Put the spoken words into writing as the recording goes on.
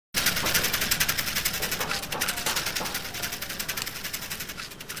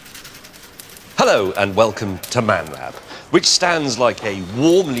Hello and welcome to ManLab, which stands like a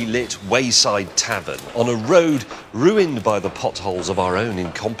warmly lit wayside tavern on a road ruined by the potholes of our own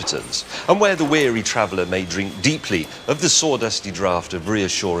incompetence, and where the weary traveller may drink deeply of the sawdusty draught of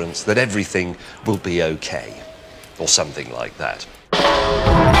reassurance that everything will be okay, or something like that.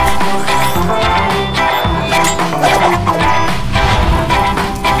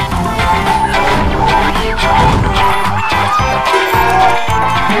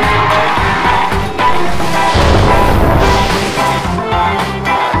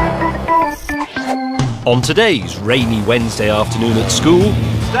 On today's rainy Wednesday afternoon at school,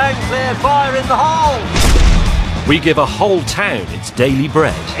 stand clear, fire in the hole! We give a whole town its daily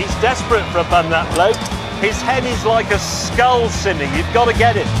bread. He's desperate for a bun, that bloke. His head is like a skull sinning. You've got to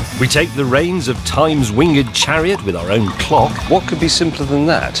get it. We take the reins of time's winged chariot with our own clock. What could be simpler than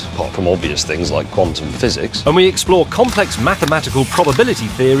that, apart from obvious things like quantum physics? And we explore complex mathematical probability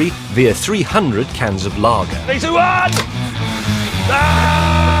theory via 300 cans of lager. 3, 2, 1!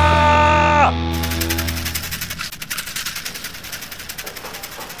 Ah!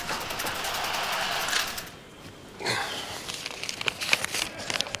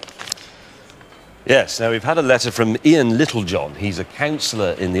 Yes, now we've had a letter from Ian Littlejohn. He's a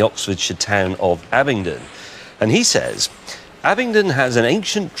councillor in the Oxfordshire town of Abingdon. And he says, Abingdon has an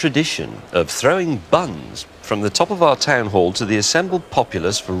ancient tradition of throwing buns from the top of our town hall to the assembled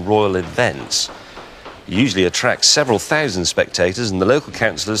populace for royal events. It usually attracts several thousand spectators, and the local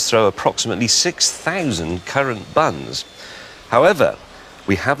councillors throw approximately 6,000 current buns. However,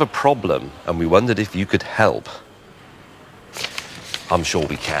 we have a problem, and we wondered if you could help. I'm sure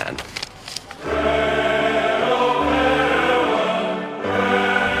we can.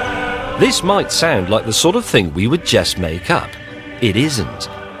 This might sound like the sort of thing we would just make up. It isn't.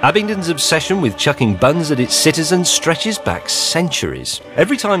 Abingdon's obsession with chucking buns at its citizens stretches back centuries.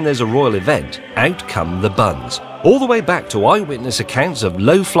 Every time there's a royal event, out come the buns. All the way back to eyewitness accounts of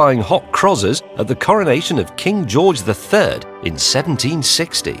low-flying hot crossers at the coronation of King George III in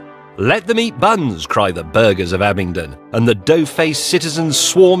 1760. Let them eat buns, cry the burghers of Abingdon, and the dough-faced citizens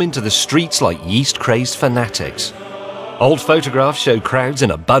swarm into the streets like yeast-crazed fanatics. Old photographs show crowds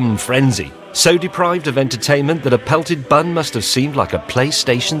in a bun frenzy, so deprived of entertainment that a pelted bun must have seemed like a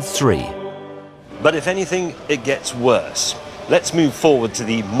PlayStation 3. But if anything, it gets worse. Let's move forward to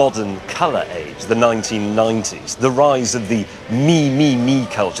the modern colour age, the 1990s, the rise of the me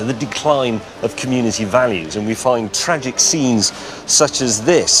culture, the decline of community values, and we find tragic scenes such as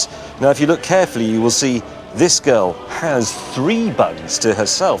this. Now, if you look carefully, you will see this girl has 3 buns to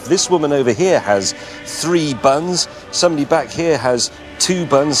herself. This woman over here has 3 buns. Somebody back here has 2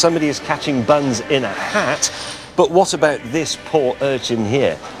 buns. Somebody is catching buns in a hat. But what about this poor urchin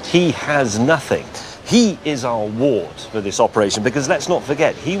here? He has nothing. He is our ward for this operation, because let's not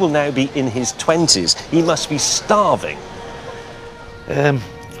forget, he will now be in his 20s. He must be starving.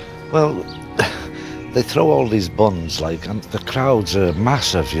 Well, they throw all these buns, like, and the crowds are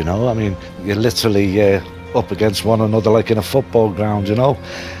massive, you know. I mean, you're literally up against one another like in a football ground, you know.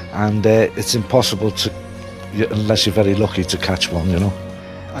 And it's impossible to, unless you're very lucky, to catch one, you know.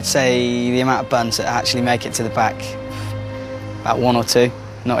 I'd say the amount of buns that actually make it to the back, about 1 or 2,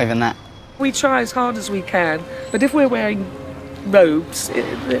 not even that. We try as hard as we can, but if we're wearing robes,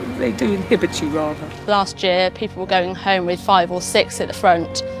 they do inhibit you rather. Last year, people were going home with 5 or 6 at the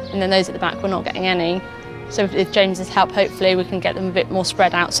front, and then those at the back were not getting any. So with James's help, hopefully we can get them a bit more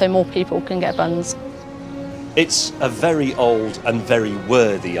spread out so more people can get buns. It's a very old and very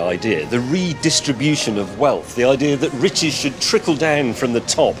worthy idea, the redistribution of wealth, the idea that riches should trickle down from the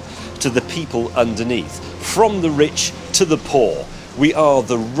top to the people underneath, from the rich to the poor. We are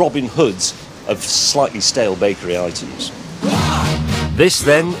the Robin Hoods of slightly stale bakery items. This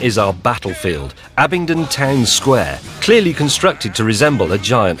then is our battlefield, Abingdon Town Square, clearly constructed to resemble a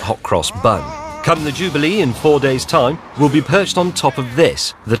giant hot cross bun. Come the Jubilee in 4 days' time, we'll be perched on top of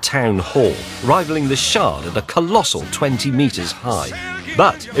this, the Town Hall, rivalling the Shard at a colossal 20 metres high.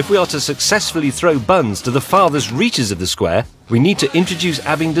 But if we are to successfully throw buns to the farthest reaches of the square, we need to introduce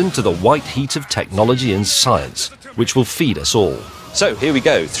Abingdon to the white heat of technology and science, which will feed us all. So here we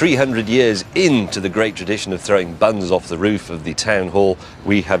go, 300 years into the great tradition of throwing buns off the roof of the town hall,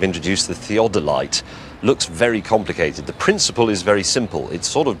 we have introduced the theodolite. Looks very complicated. The principle is very simple. It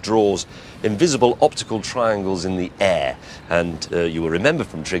sort of draws invisible optical triangles in the air, and you will remember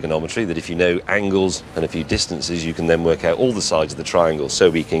from trigonometry that if you know angles and a few distances, you can then work out all the sides of the triangle, so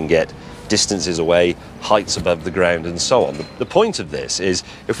we can get distances away, heights above the ground, and so on. The point of this is,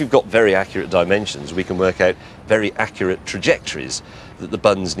 if we've got very accurate dimensions, we can work out very accurate trajectories that the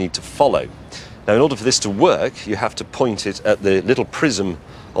buns need to follow. Now, in order for this to work, you have to point it at the little prism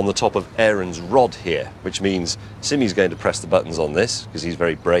on the top of Aaron's rod here, which means Simmy's going to press the buttons on this, because he's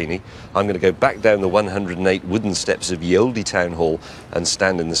very brainy. I'm going to go back down the 108 wooden steps of Ye Olde Town Hall and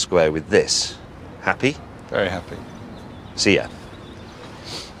stand in the square with this. Happy? Very happy. See ya.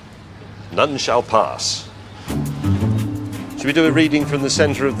 None shall pass. Should we do a reading from the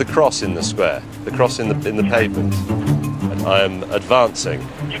centre of the cross in the square? The cross in the pavement? I am advancing.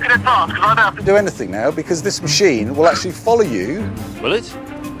 You can advance, because I don't have to Do anything now, because this machine will actually follow you. Will it?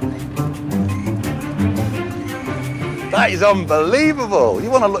 That is unbelievable. You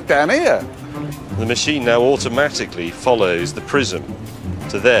want to look down here. The machine now automatically follows the prism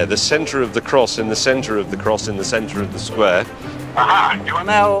to there, the centre of the cross in the centre of the cross in the centre of the square. Aha, you are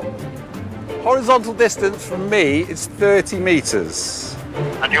Now, horizontal distance from me is 30 metres.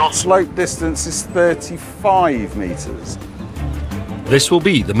 and you're Slope distance is 35 metres. This will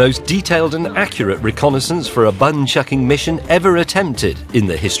be the most detailed and accurate reconnaissance for a bun-chucking mission ever attempted in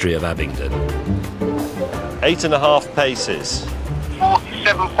the history of Abingdon. 8.5 paces.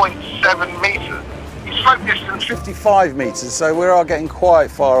 47.7 metres. Your slope distance 55 metres, so we are getting quite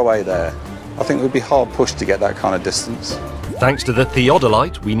far away there. I think we'd be hard pushed to get that kind of distance. Thanks to the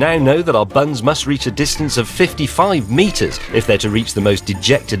theodolite, we now know that our buns must reach a distance of 55 metres if they're to reach the most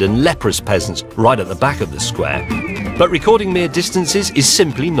dejected and leprous peasants right at the back of the square. But recording mere distances is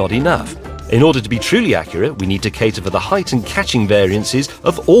simply not enough. In order to be truly accurate, we need to cater for the height and catching variances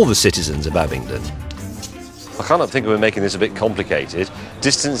of all the citizens of Abingdon. I can't think we're making this a bit complicated.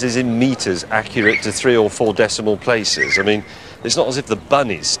 Distances in metres accurate to 3 or 4 decimal places. I mean, it's not as if the bun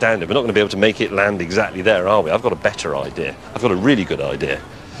is standard. We're not going to be able to make it land exactly there, are we? I've got a better idea. I've got a really good idea.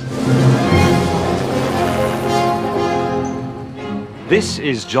 This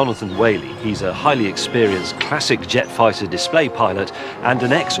is Jonathan Whaley. He's a highly experienced classic jet fighter display pilot and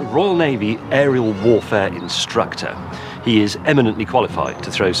an ex-Royal Navy aerial warfare instructor. He is eminently qualified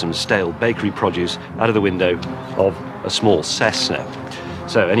to throw some stale bakery produce out of the window of a small Cessna.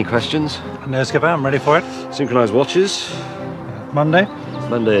 So, any questions? No, Skipper, I'm ready for it. Synchronised watches. Monday?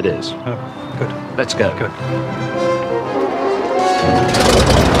 Monday it is. Oh, good. Let's go. Good.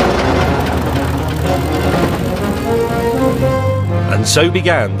 And so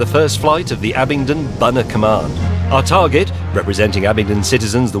began the first flight of the Abingdon Bunner Command. Our target, representing Abingdon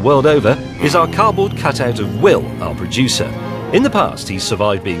citizens the world over, is our cardboard cutout of Will, our producer. In the past, he's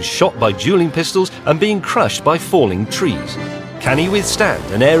survived being shot by dueling pistols and being crushed by falling trees. Can he withstand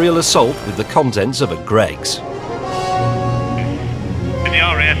an aerial assault with the contents of a Greggs? In the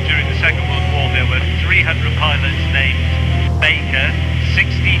RAF during the Second World War, there were 300 pilots named Baker,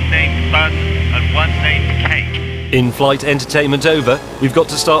 16 named Bun, and 1 named Cake. In-flight entertainment over, we've got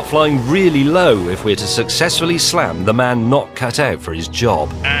to start flying really low if we're to successfully slam the man not cut out for his job.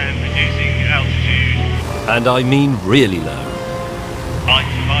 And reducing altitude. And I mean really low.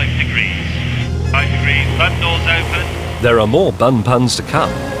 95 degrees. 5 degrees, bun doors open. There are more bun puns to come.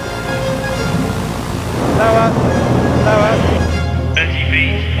 Lower. 30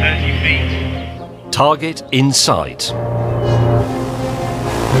 feet. Target in sight.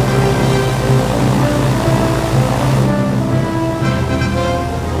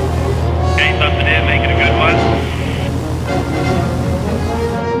 Okay, Bumpernir, make it a good one.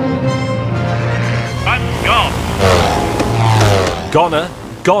 Bun's gone.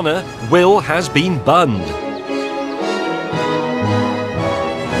 Goner, Will has been bunned.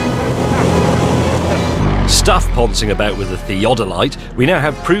 Stuff poncing about with the theodolite, we now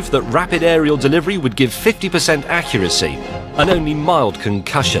have proof that rapid aerial delivery would give 50% accuracy, and only mild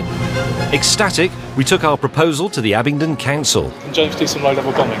concussion. Ecstatic, we took our proposal to the Abingdon Council. Can James do some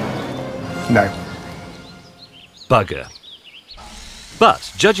low-level bombing? No. Bugger.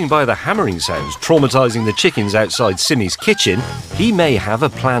 But, judging by the hammering sounds traumatising the chickens outside Simmy's kitchen, he may have a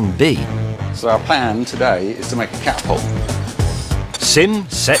plan B. So our plan today is to make a catapult. Sim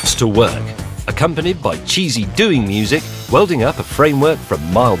sets to work, accompanied by cheesy doing music, welding up a framework from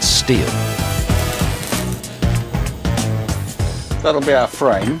mild steel. That'll be our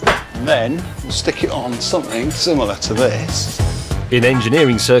frame, and then we'll stick it on something similar to this. In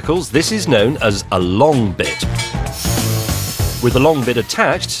engineering circles, this is known as a long bit. With the long bit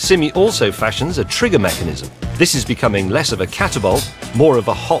attached, Simmy also fashions a trigger mechanism. This is becoming less of a catapult, more of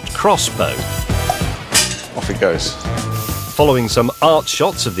a hot crossbow. Off it goes. Following some art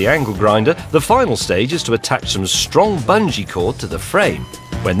shots of the angle grinder, the final stage is to attach some strong bungee cord to the frame.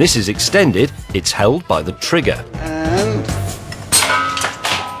 When this is extended, it's held by the trigger. And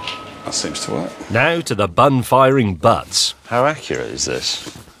that seems to work. Now to the bun-firing butts. How accurate is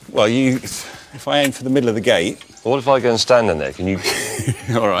this? Well, if I aim for the middle of the gate. What if I go and stand in there? Can you...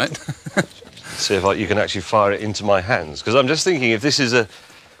 All right. See if you can actually fire it into my hands. Because I'm just thinking, if this is a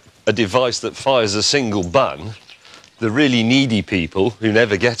device that fires a single bun, the really needy people who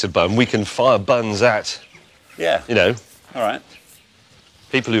never get a bun, we can fire buns at, Yeah. you know, All right.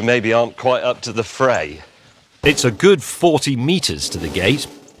 people who maybe aren't quite up to the fray. It's a good 40 metres to the gate.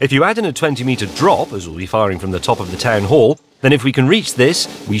 If you add in a 20-metre drop, as we'll be firing from the top of the town hall, then if we can reach this,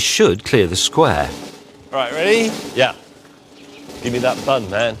 we should clear the square. Right, ready? Yeah. Give me that bun,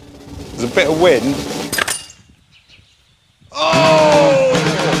 man. There's a bit of wind.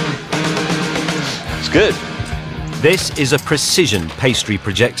 It's good. This is a precision pastry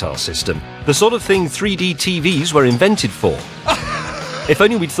projectile system, the sort of thing 3D TVs were invented for. If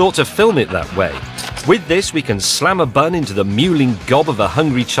only we'd thought to film it that way. With this, we can slam a bun into the mewling gob of a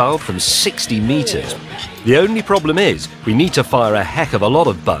hungry child from 60 metres. The only problem is, we need to fire a heck of a lot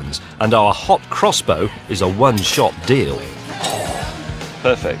of buns, and our hot crossbow is a one-shot deal.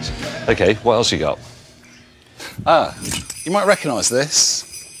 Perfect. OK, what else you got? Ah, you might recognise this.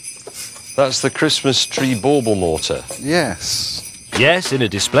 That's the Christmas tree bauble mortar. Yes. Yes, in a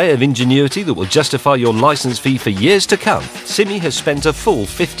display of ingenuity that will justify your licence fee for years to come, Simi has spent a full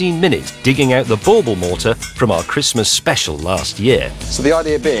 15 minutes digging out the bauble mortar from our Christmas special last year. So the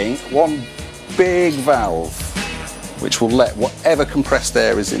idea being one big valve which will let whatever compressed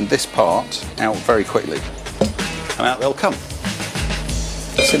air is in this part out very quickly. And out they'll come.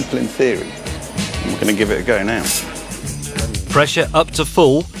 Simple in theory. And we're going to give it a go now. Pressure up to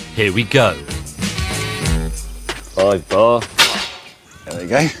full. Here we go. 5 bar. There we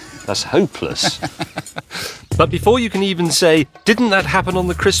go. That's hopeless. But before you can even say, didn't that happen on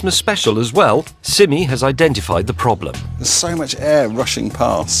the Christmas special as well, Simi has identified the problem. There's so much air rushing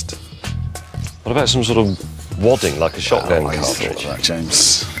past. What about some sort of wadding, like a shotgun I thought cartridge? of that,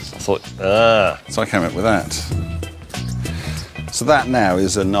 James. I thought, So I came up with that. So that now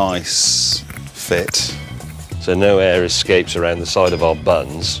is a nice fit. So no air escapes around the side of our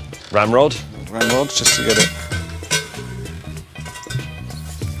buns. Ramrod? Ramrod, just to get it.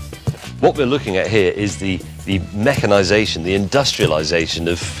 What we're looking at here is the mechanisation, the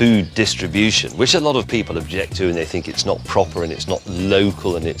industrialisation of food distribution, which a lot of people object to and they think it's not proper and it's not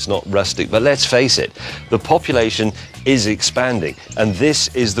local and it's not rustic. But let's face it, the population is expanding and this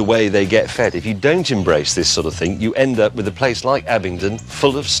is the way they get fed. If you don't embrace this sort of thing, you end up with a place like Abingdon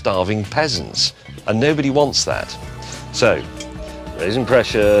full of starving peasants. And nobody wants that. So, raising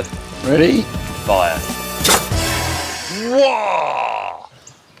pressure. Ready? Fire. Whoa!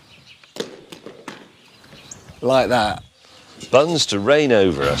 Like that. Buns to reign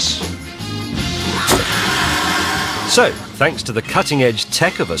over us. So, thanks to the cutting-edge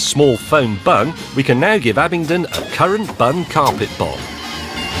tech of a small foam bun, we can now give Abingdon a current bun carpet bomb.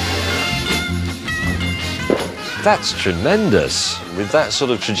 That's tremendous. With that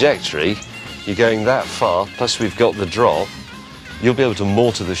sort of trajectory, you're going that far, plus we've got the drop, you'll be able to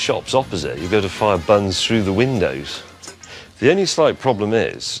mortar the shops opposite. You'll be able to fire buns through the windows. The only slight problem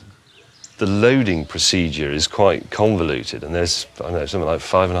is the loading procedure is quite convoluted, and there's, I don't know, something like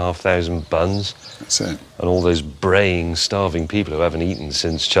 5,500 buns. That's it. And all those braying, starving people who haven't eaten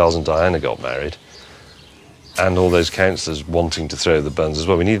since Charles and Diana got married. And all those councillors wanting to throw the buns as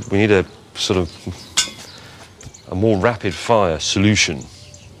well. We need a sort of a more rapid-fire solution.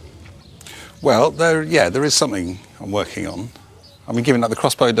 Well, there is something I'm working on. I mean, given that the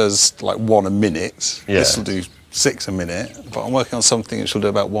crossbow does like 1 a minute, this will do 6 a minute, but I'm working on something which will do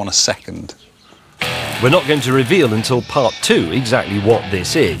about 1 a second. We're not going to reveal until part 2 exactly what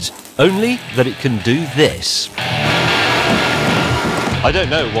this is, only that it can do this. I don't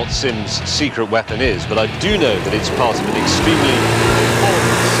know what Sim's secret weapon is, but I do know that it's part of an extremely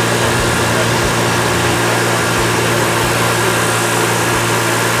important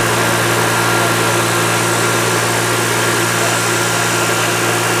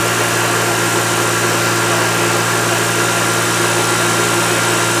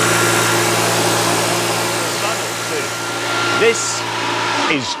This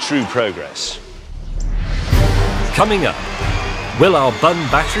is true progress. Coming up, will our bun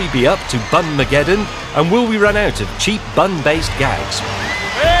battery be up to Bun-mageddon, and will we run out of cheap bun-based gags?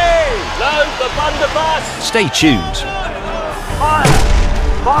 Hey! Load the blunderbuss! Stay tuned. Fire!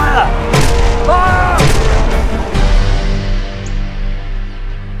 Fire! Fire!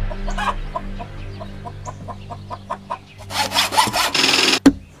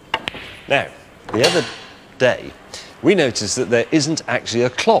 Now, the other day, we noticed that there isn't actually a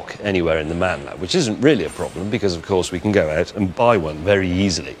clock anywhere in the Man Lab, which isn't really a problem because, of course, we can go out and buy one very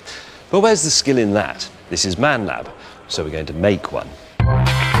easily. But where's the skill in that? This is Man Lab, so we're going to make one.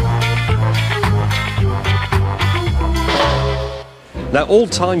 Now, all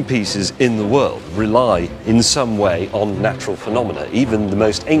timepieces in the world rely in some way on natural phenomena. Even the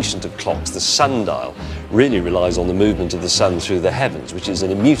most ancient of clocks, the sundial, really relies on the movement of the sun through the heavens, which is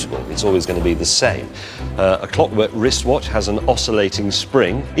an immutable. It's always going to be the same. A clockwork wristwatch has an oscillating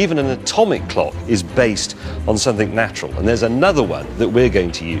spring. Even an atomic clock is based on something natural. And there's another one that we're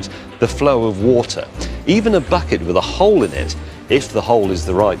going to use, the flow of water. Even a bucket with a hole in it, if the hole is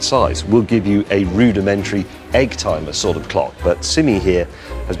the right size, will give you a rudimentary egg timer sort of clock. But Simi here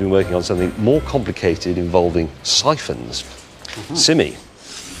has been working on something more complicated involving siphons. Simi.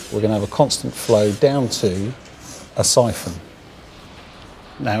 We're going to have a constant flow down to a siphon.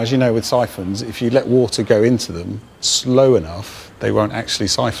 Now, as you know with siphons, if you let water go into them slow enough, they won't actually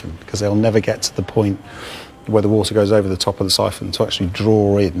siphon, because they'll never get to the point where the water goes over the top of the siphon to actually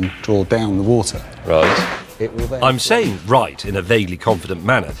draw down the water. Right. It will then I'm saying right in a vaguely confident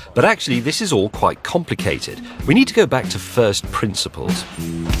manner, but actually this is all quite complicated. We need to go back to first principles.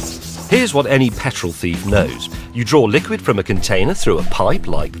 Here's what any petrol thief knows. You draw liquid from a container through a pipe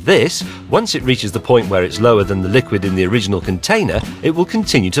like this. Once it reaches the point where it's lower than the liquid in the original container, it will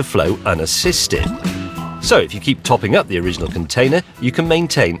continue to flow unassisted. So if you keep topping up the original container, you can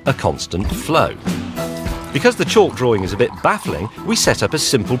maintain a constant flow. Because the chalk drawing is a bit baffling, we set up a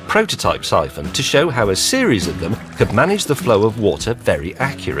simple prototype siphon to show how a series of them could manage the flow of water very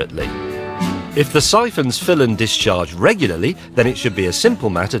accurately. If the siphons fill and discharge regularly, then it should be a simple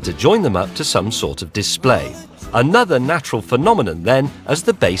matter to join them up to some sort of display. Another natural phenomenon then as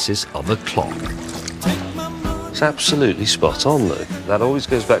the basis of a clock. It's absolutely spot on, look. That always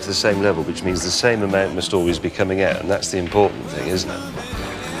goes back to the same level, which means the same amount must always be coming out, and that's the important thing, isn't it?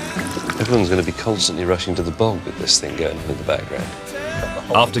 Everyone's going to be constantly rushing to the bog with this thing going in the background.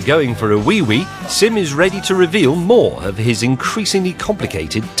 After going for a wee-wee, Sim is ready to reveal more of his increasingly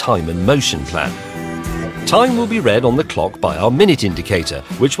complicated time and motion plan. Time will be read on the clock by our minute indicator,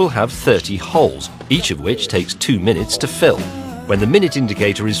 which will have 30 holes, each of which takes 2 minutes to fill. When the minute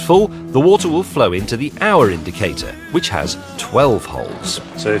indicator is full, the water will flow into the hour indicator, which has 12 holes.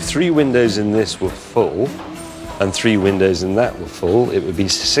 So if 3 windows in this were full, and 3 windows in that were full, it would be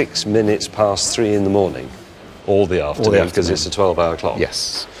 6 minutes past 3 in the morning, or the afternoon, because it's a 12-hour clock.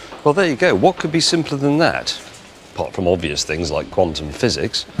 Yes. Well, there you go. What could be simpler than that? Apart from obvious things like quantum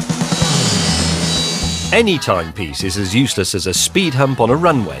physics. Any timepiece is as useless as a speed hump on a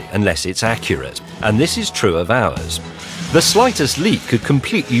runway unless it's accurate, and this is true of ours. The slightest leak could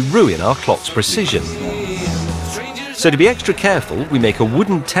completely ruin our clock's precision. So to be extra careful, we make a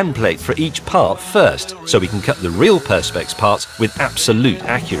wooden template for each part first, so we can cut the real Perspex parts with absolute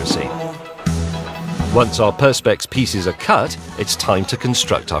accuracy. Once our Perspex pieces are cut, it's time to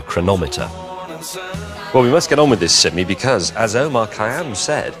construct our chronometer. Well, we must get on with this, Simi, because, as Omar Khayyam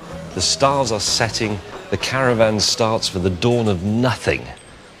said, the stars are setting, the caravan starts for the dawn of nothing.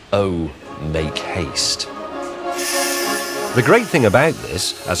 Oh, make haste. The great thing about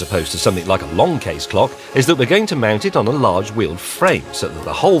this, as opposed to something like a long case clock, is that we're going to mount it on a large wheeled frame so that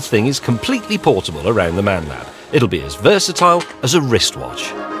the whole thing is completely portable around the Man Lab. It'll be as versatile as a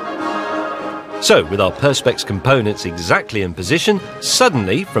wristwatch. So, with our Perspex components exactly in position,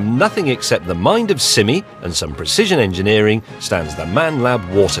 suddenly, from nothing except the mind of Simi and some precision engineering, stands the Man Lab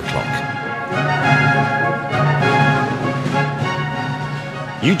water clock.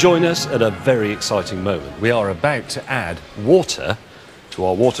 You join us at a very exciting moment. We are about to add water to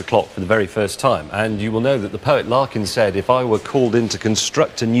our water clock for the very first time. And you will know that the poet Larkin said, if I were called in to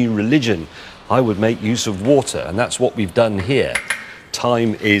construct a new religion, I would make use of water. And that's what we've done here.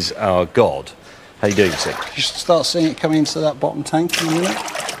 Time is our God. How you doing, Sim? You should start seeing it coming into that bottom tank in a minute.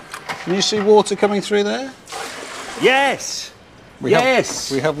 Can you see water coming through there? Yes! We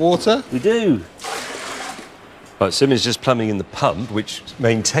have water? We do. Right, Sim is just plumbing in the pump, which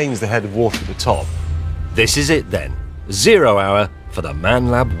maintains the head of water at the top. This is it then. 0 hour for the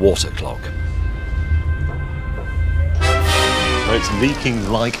Man Lab water clock. Oh, it's leaking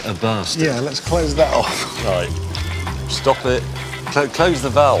like a bastard. Yeah, let's close that off. Right. Stop it. Close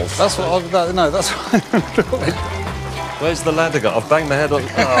the valve. That's what I've done. No, that's what I'm doing. Where's the ladder got? I've banged my head on.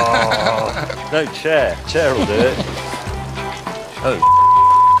 Oh, no, chair. Chair will do it. Oh.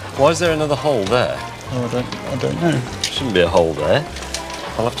 Why is there another hole there? Oh, I don't know. Shouldn't be a hole there.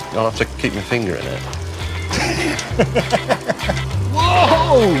 I'll have to keep my finger in it.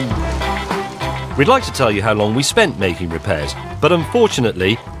 Whoa! We'd like to tell you how long we spent making repairs, but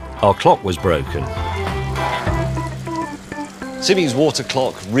unfortunately, our clock was broken. Simi's water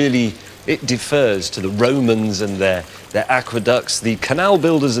clock really, it defers to the Romans and their aqueducts, the canal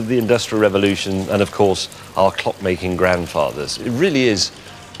builders of the Industrial Revolution, and of course, our clock-making grandfathers. It really is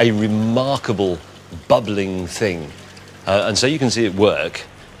a remarkable, bubbling thing. And so you can see it work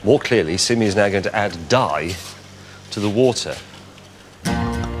more clearly. Simi is now going to add dye to the water.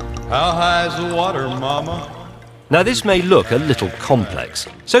 How high is the water, Mama? Now this may look a little complex,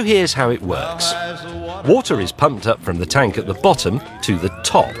 so here's how it works. Water is pumped up from the tank at the bottom to the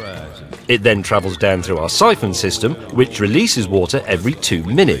top. It then travels down through our siphon system, which releases water every 2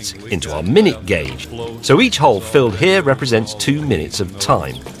 minutes into our minute gauge. So each hole filled here represents 2 minutes of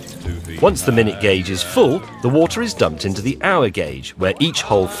time. Once the minute gauge is full, the water is dumped into the hour gauge, where each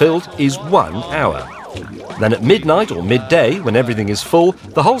hole filled is 1 hour. Then at midnight or midday, when everything is full,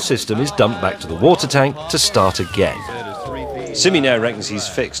 the whole system is dumped back to the water tank to start again. Simi now reckons he's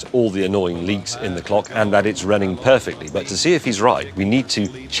fixed all the annoying leaks in the clock and that it's running perfectly. But to see if he's right, we need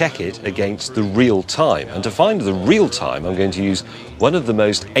to check it against the real time. And to find the real time, I'm going to use one of the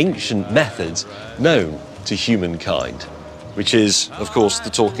most ancient methods known to humankind, which is, of course, the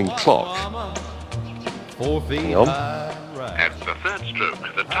talking clock. Hang on. At the third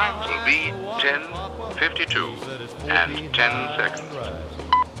stroke, the times will be 10:52 and 10 seconds.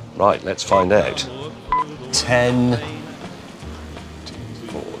 Right, let's find out. 10,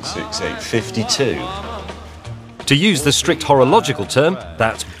 4, 6, 8, 52. To use the strict horological term,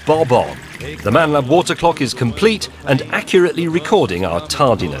 that's bob on. The ManLab water clock is complete and accurately recording our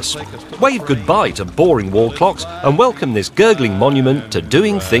tardiness. Wave goodbye to boring wall clocks and welcome this gurgling monument to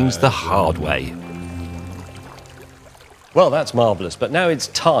doing things the hard way. Well, that's marvellous, but now it's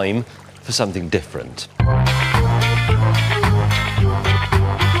time for something different.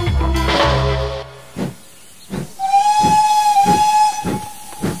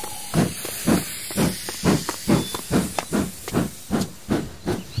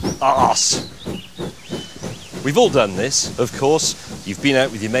 Arse! We've all done this, of course. You've been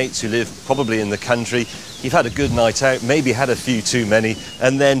out with your mates who live probably in the country. You've had a good night out, maybe had a few too many,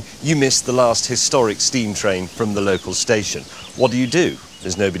 and then you missed the last historic steam train from the local station. What do?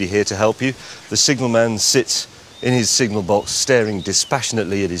 There's nobody here to help you. The signalman sits in his signal box staring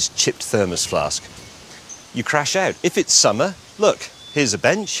dispassionately at his chipped thermos flask. You crash out. If it's summer, look, here's a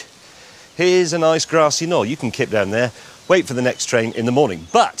bench. Here's a nice grassy knoll. You can kip down there, wait for the next train in the morning.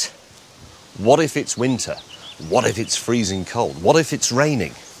 But what if it's winter? What if it's freezing cold? What if it's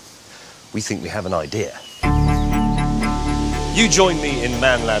raining? We think we have an idea. You join me in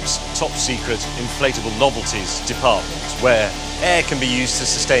ManLab's top secret inflatable novelties department, where air can be used to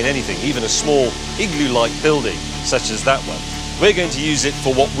sustain anything, even a small igloo-like building such as that one. We're going to use it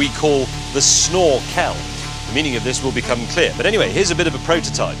for what we call the snorkel. The meaning of this will become clear. But anyway, here's a bit of a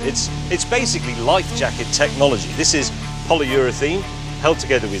prototype. It's basically life jacket technology. This is polyurethane held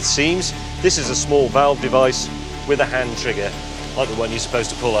together with seams. This is a small valve device with a hand trigger, like the one you're supposed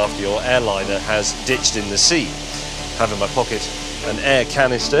to pull after your airliner has ditched in the sea. I have in my pocket an air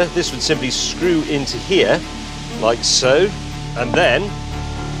canister. This would simply screw into here, like so, and then,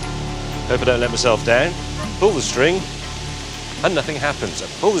 hope I don't let myself down, pull the string, and nothing happens. I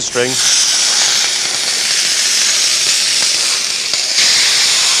pull the string,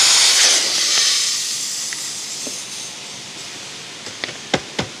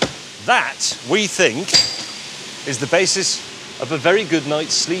 that, we think, is the basis of a very good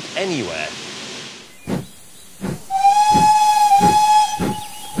night's sleep anywhere.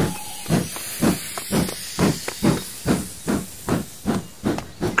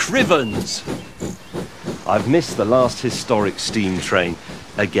 Crivens! I've missed the last historic steam train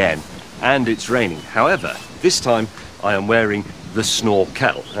again, and it's raining. However, this time I am wearing the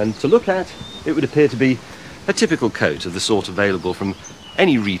snorkel, and to look at, it would appear to be a typical coat of the sort available from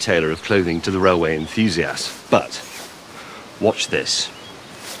any retailer of clothing to the railway enthusiast. But watch this.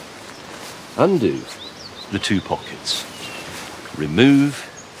 Undo the 2 pockets. Remove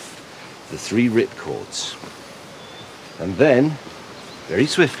the 3 ripcords. And then, very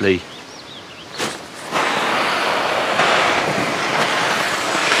swiftly,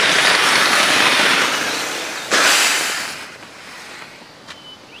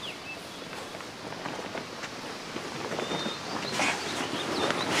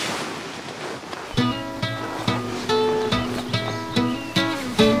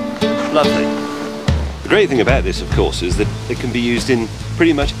 lovely. The great thing about this, of course, is that it can be used in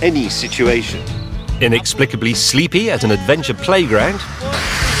pretty much any situation. Inexplicably sleepy at an adventure playground?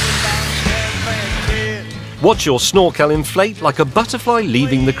 Watch your snorkel inflate like a butterfly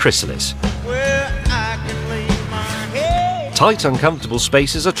leaving the chrysalis. Tight, uncomfortable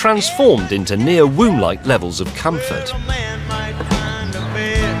spaces are transformed into near womb-like levels of comfort.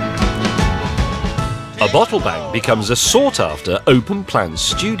 A bottle bank becomes a sought-after open-plan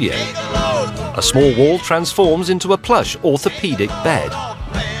studio. A small wall transforms into a plush orthopedic bed.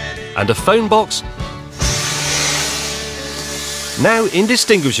 And a phone box now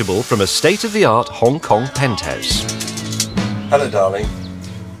indistinguishable from a state-of-the-art Hong Kong penthouse. Hello, darling.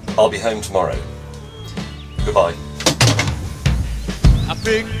 I'll be home tomorrow. Goodbye. I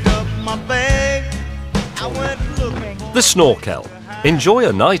picked up my bag. I went looking. The Snorkel. Enjoy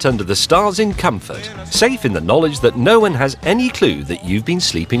a night under the stars in comfort, safe in the knowledge that no one has any clue that you've been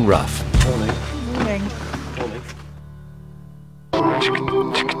sleeping rough. Morning. Morning.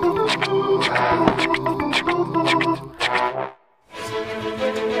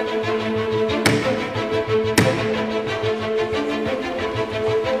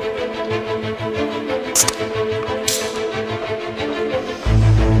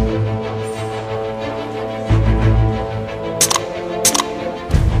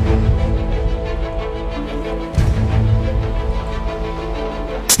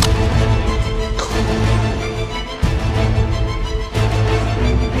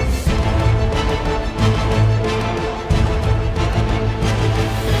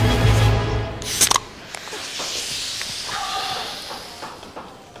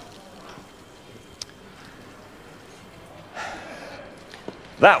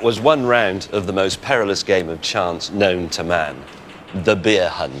 That was one round of the most perilous game of chance known to man, the Beer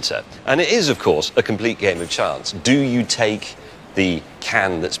Hunter. And it is, of course, a complete game of chance. Do you take the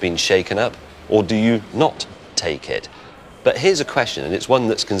can that's been shaken up, or do you not take it? But here's a question, and it's one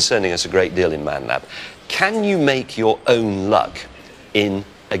that's concerning us a great deal in Man Lab. Can you make your own luck in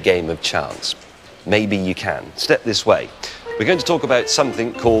a game of chance? Maybe you can. Step this way. We're going to talk about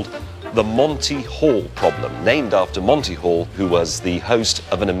something called the Monty Hall problem, named after Monty Hall, who was the host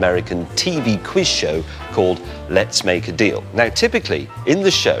of an American TV quiz show called Let's Make a Deal. Now, typically, in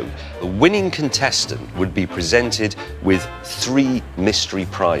the show, the winning contestant would be presented with 3 mystery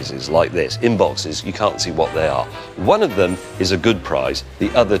prizes like this, in boxes. You can't see what they are. One of them is a good prize, the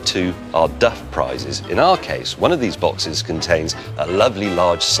other 2 are duff prizes. In our case, one of these boxes contains a lovely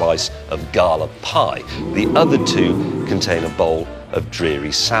large slice of gala pie. The other 2 contain a bowl of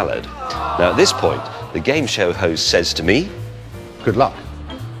dreary salad. Now, at this point, the game show host says to me, Good luck.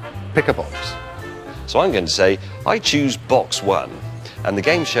 Pick a box. So I'm going to say, I choose box 1. And the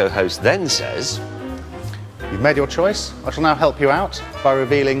game show host then says, You've made your choice. I shall now help you out by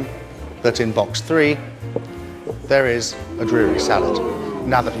revealing that in box 3, there is a dreary salad.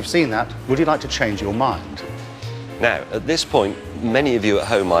 Now that you've seen that, would you like to change your mind? Now, at this point, many of you at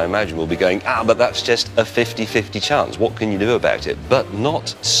home, I imagine, will be going, but that's just a 50-50 chance. What can you do about it? But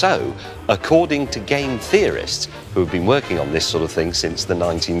not so, according to game theorists who have been working on this sort of thing since the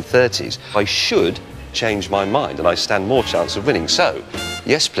 1930s. I should change my mind, and I stand more chance of winning. So,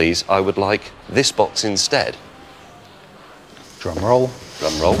 yes, please, I would like this box instead. Drum roll.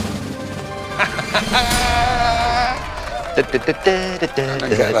 Drum roll. I don't get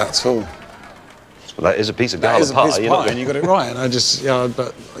that at all. Well, that is a piece of gala pie. And you got it right. And I just,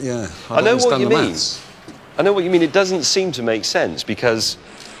 but yeah, I know what you mean. I know what you mean. It doesn't seem to make sense because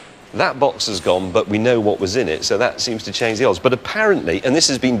that box has gone, but we know what was in it, so that seems to change the odds. But apparently, and this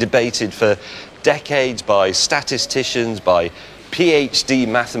has been debated for decades by statisticians, by PhD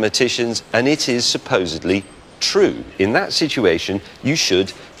mathematicians, and it is supposedly true. In that situation, you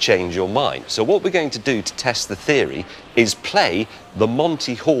should change your mind. So what we're going to do to test the theory is play the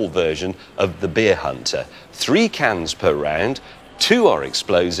Monty Hall version of the Beer Hunter. 3 cans per round, 2 are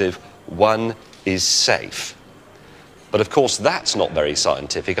explosive, 1 is safe. But of course, that's not very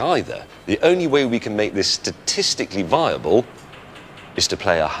scientific either. The only way we can make this statistically viable is to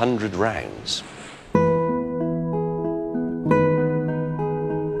play 100 rounds.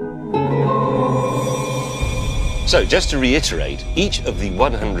 So, just to reiterate, each of the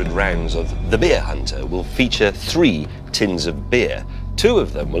 100 rounds of the Beer Hunter will feature 3 tins of beer. 2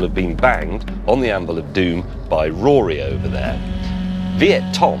 of them will have been banged on the anvil of doom by Rory over there.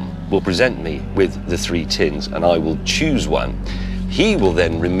 Viet Tom will present me with the 3 tins and I will choose one. He will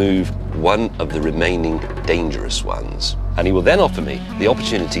then remove one of the remaining dangerous ones. And he will then offer me the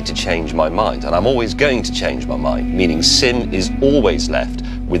opportunity to change my mind. And I'm always going to change my mind, meaning Sim is always left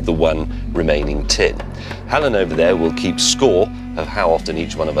with the 1 remaining tin. Helen over there will keep score of how often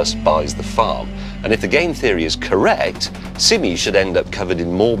each one of us buys the farm. And if the game theory is correct, Simmy should end up covered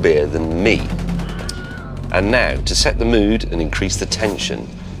in more beer than me. And now, to set the mood and increase the tension,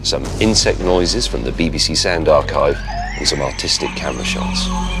 some insect noises from the BBC Sound Archive and some artistic camera shots.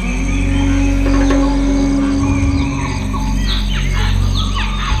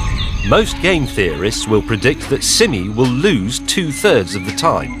 Most game theorists will predict that Simmy will lose 2/3 of the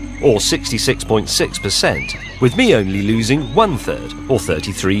time, or 66.6%, with me only losing 1/3, or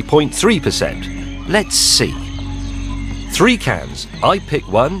 33.3%. Let's see. 3 cans, I pick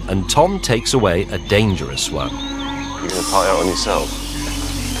one and Tom takes away a dangerous one. You're going to pie out on yourself.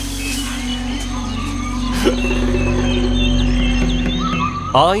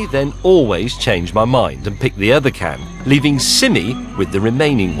 I then always change my mind and pick the other can, leaving Simmy with the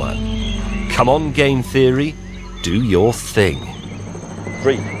remaining one. Come on, game theory, do your thing.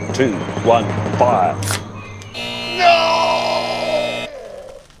 3, 2, 1, fire.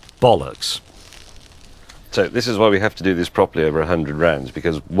 Bollocks. So this is why we have to do this properly over 100 rounds,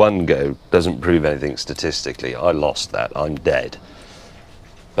 because one go doesn't prove anything statistically. I lost that, I'm dead.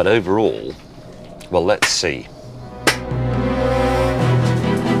 But overall, well, let's see.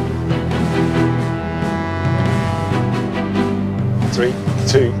 Three,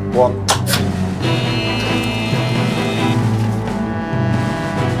 two, one.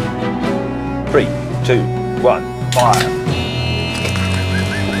 Three, two, one, fire.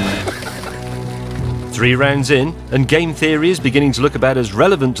 3 rounds in, and game theory is beginning to look about as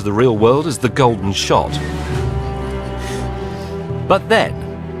relevant to the real world as the golden shot. But then...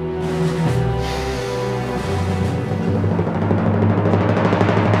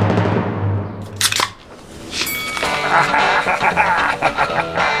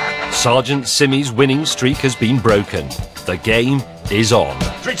 Sergeant Simmy's winning streak has been broken. The game is on.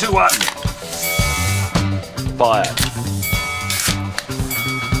 3, 2, 1. Fire.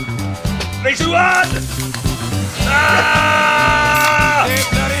 3, 2, 1. Ah!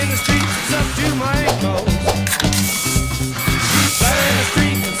 Blood in the streets, it's up to my ankles. Blood in the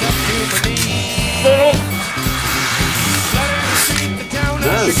streets, it's up to my knees. Blood in the streets, the town of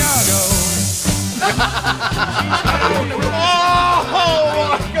Chicago. Oh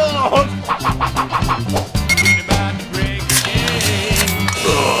my God!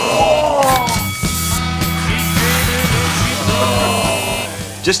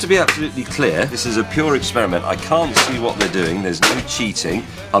 Just to be absolutely clear, this is a pure experiment. I can't see what they're doing. There's no cheating.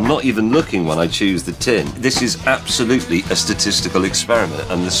 I'm not even looking when I choose the tin. This is absolutely a statistical experiment,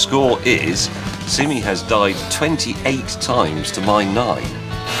 and the score is Simmy has died 28 times to my 9.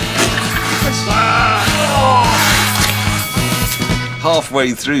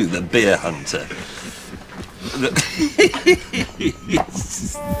 Halfway through the beer hunter.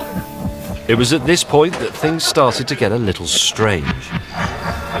 It was at this point that things started to get a little strange.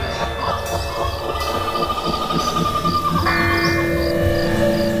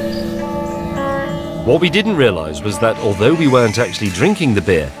 What we didn't realise was that although we weren't actually drinking the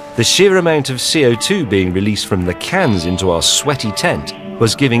beer, the sheer amount of CO2 being released from the cans into our sweaty tent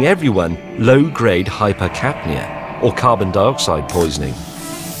was giving everyone low-grade hypercapnia, or carbon dioxide poisoning.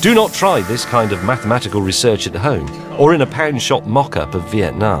 Do not try this kind of mathematical research at home, or in a pound shop mock-up of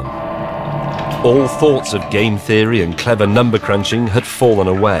Vietnam. All thoughts of game theory and clever number crunching had fallen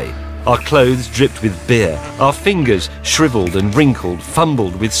away. Our clothes dripped with beer, our fingers shriveled and wrinkled,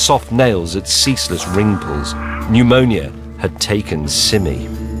 fumbled with soft nails at ceaseless ring pulls. Pneumonia had taken Simmy.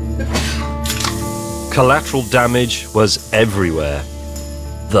 Collateral damage was everywhere.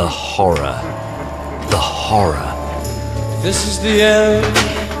 The horror. The horror. This is the end.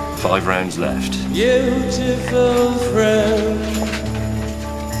 5 rounds left. Beautiful friend.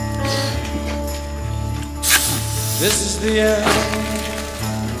 This is the end.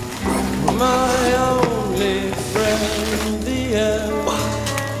 My only friend, the end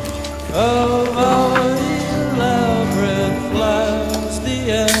of our elaborate plans,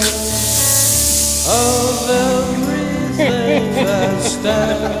 the end of everything that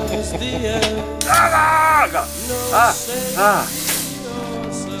stands, the end.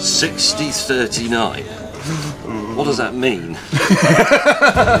 60-39. What does that mean?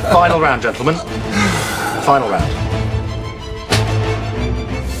 Final round, gentlemen. Final round.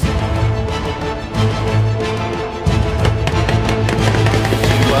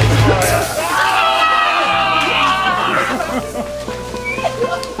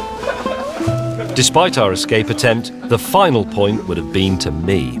 Despite our escape attempt, the final point would have been to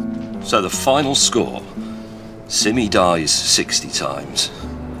me. So the final score, Simmy dies 60 times.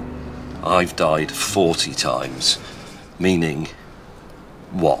 I've died 40 times, meaning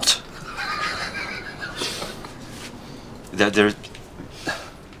what? There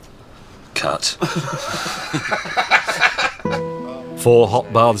cut. 4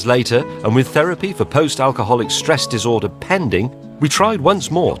 hot baths later, and with therapy for post-alcoholic stress disorder pending, we tried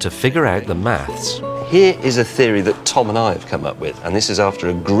once more to figure out the maths. Here is a theory that Tom and I have come up with, and this is after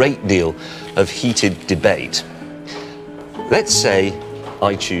a great deal of heated debate. Let's say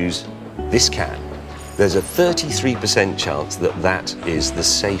I choose this can. There's a 33% chance that that is the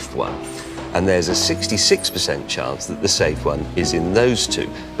safe one, and there's a 66% chance that the safe one is in those two.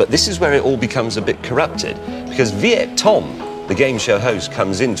 But this is where it all becomes a bit corrupted, because Viet Tom the game show host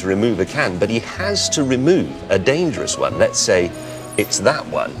comes in to remove a can, but he has to remove a dangerous one. Let's say it's that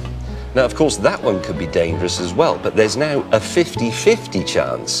one. Now, of course, that one could be dangerous as well, but there's now a 50-50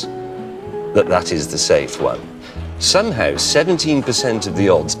 chance that that is the safe one. Somehow, 17% of the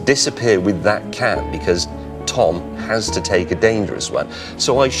odds disappear with that can because Tom has to take a dangerous one.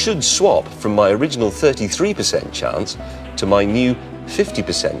 So I should swap from my original 33% chance to my new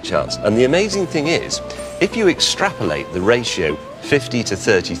 50% chance. And the amazing thing is, if you extrapolate the ratio 50 to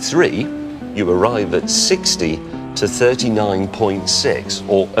 33, you arrive at 60 to 39.6,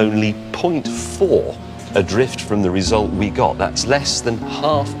 or only 0.4 adrift from the result we got. That's less than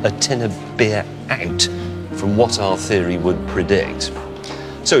half a tin of beer out from what our theory would predict.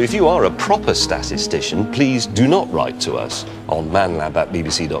 So if you are a proper statistician, please do not write to us on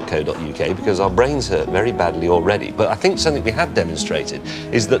manlab@bbc.co.uk because our brains hurt very badly already. But I think something we have demonstrated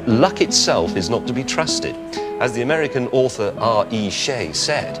is that luck itself is not to be trusted. As the American author R.E. Shea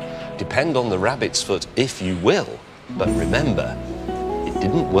said, depend on the rabbit's foot if you will, but remember, it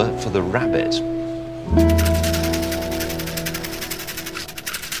didn't work for the rabbit.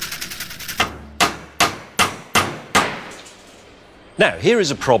 Now, here is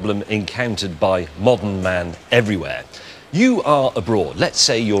a problem encountered by modern man everywhere. You are abroad. Let's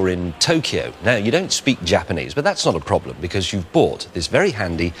say you're in Tokyo. Now, you don't speak Japanese, but that's not a problem because you've bought this very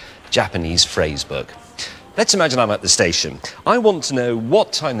handy Japanese phrase book. Let's imagine I'm at the station. I want to know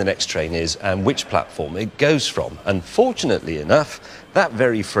what time the next train is and which platform it goes from. And fortunately enough, that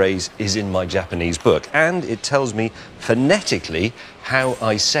very phrase is in my Japanese book, and it tells me phonetically how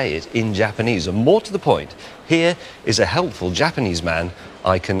I say it in Japanese. And more to the point, here is a helpful Japanese man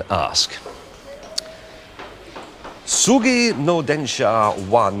I can ask. Sugi no densha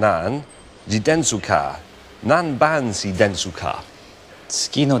wa nan jidensu ka? Nan ban si densu ka?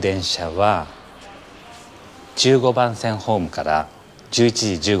 Tsuki no densha wa 15番線ホームから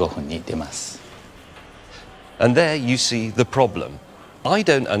11時15分に出ます。 And there you see the problem. I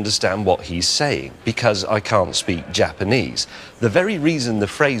don't understand what he's saying because I can't speak Japanese. The very reason the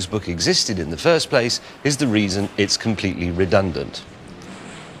phrase book existed in the first place is the reason it's completely redundant.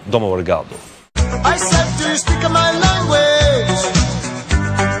 Domo arigato. I said, do you speak my language?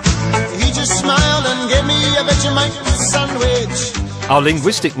 He just smiled and gave me a Vegemite sandwich. Our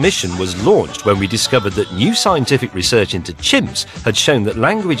linguistic mission was launched when we discovered that new scientific research into chimps had shown that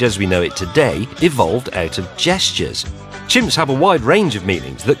language as we know it today evolved out of gestures. Chimps have a wide range of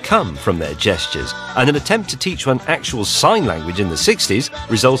meanings that come from their gestures, and an attempt to teach one actual sign language in the 60s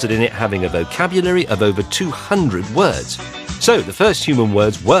resulted in it having a vocabulary of over 200 words. So the first human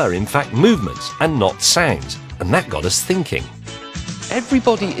words were in fact movements and not sounds, and that got us thinking.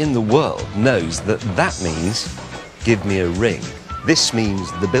 Everybody in the world knows that that means give me a ring. This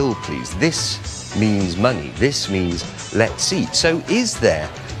means the bill, please. This means money. This means let's eat. So is there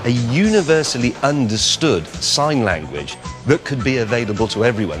a universally understood sign language that could be available to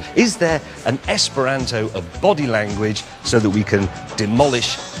everyone? Is there an Esperanto of body language so that we can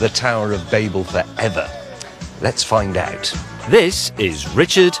demolish the Tower of Babel forever? Let's find out. This is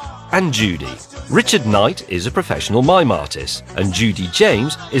Richard and Judy. Richard Knight is a professional mime artist, and Judy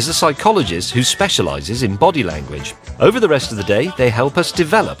James is a psychologist who specialises in body language. Over the rest of the day, they help us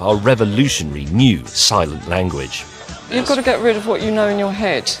develop our revolutionary new silent language. You've got to get rid of what you know in your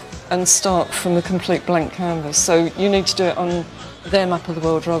head and start from a complete blank canvas. So you need to do it on their map of the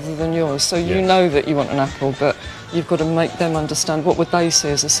world rather than yours. So you know that you want an apple, but you've got to make them understand what would they see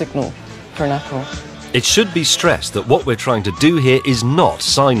as a signal for an apple. It should be stressed that what we're trying to do here is not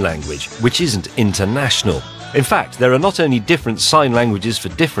sign language, which isn't international. In fact, there are not only different sign languages for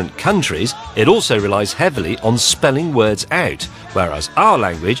different countries, it also relies heavily on spelling words out, whereas our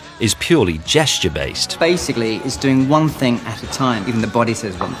language is purely gesture-based. Basically, it's doing one thing at a time. Even the body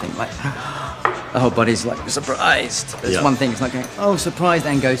says one thing, like the whole body's like surprised. It's one thing, it's like going, oh, surprised,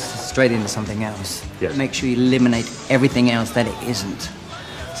 and goes straight into something else. Yes. Make sure you eliminate everything else that it isn't.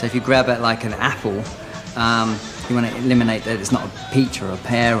 So if you grab it like an apple, you want to eliminate that it's not a peach or a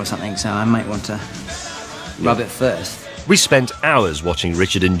pear or something, so I might want to rub it first. We spent hours watching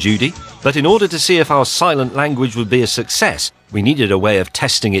Richard and Judy, but in order to see if our silent language would be a success, we needed a way of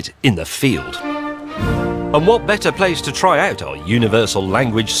testing it in the field. And what better place to try out our universal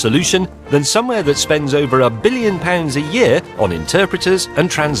language solution than somewhere that spends over £1 billion a year on interpreters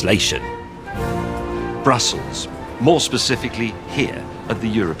and translation? Brussels, more specifically here at the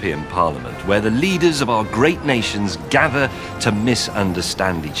European Parliament, where the leaders of our great nations gather to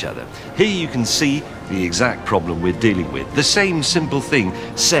misunderstand each other. Here you can see the exact problem we're dealing with. The same simple thing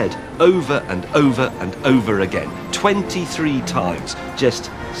said over and over and over again, 23 times,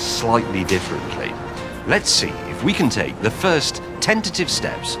 just slightly differently. Let's see if we can take the first tentative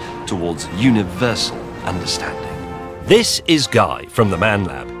steps towards universal understanding. This is Guy from the Man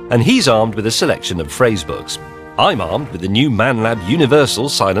Lab, and he's armed with a selection of phrasebooks. I'm armed with the new Man Lab Universal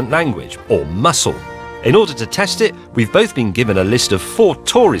Silent Language, or MUSCLE. In order to test it, we've both been given a list of 4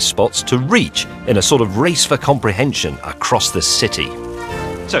 tourist spots to reach in a sort of race for comprehension across the city.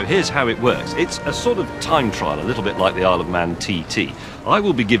 So here's how it works. It's a sort of time trial, a little bit like the Isle of Man TT. I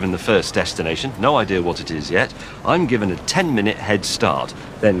will be given the first destination, no idea what it is yet. I'm given a 10-minute head start.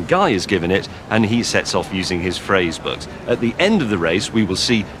 Then Guy is given it, and he sets off using his phrase books. At the end of the race, we will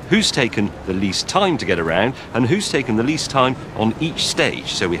see who's taken the least time to get around and who's taken the least time on each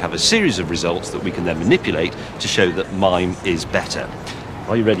stage. So we have a series of results that we can then manipulate to show that mine is better.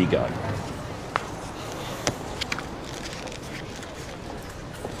 Are you ready, Guy?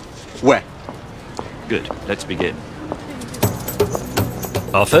 Where? Good, let's begin.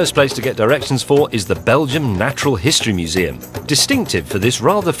 Our first place to get directions for is the Belgium Natural History Museum, distinctive for this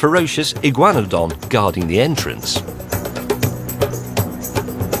rather ferocious iguanodon guarding the entrance.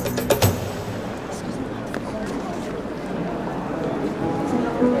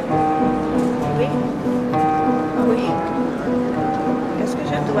 Oui. Qu'est-ce que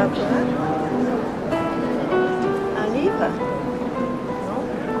je dois voir? Un livre? Non?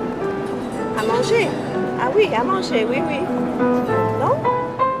 À manger? Ah oui, à manger, oui, oui. Non?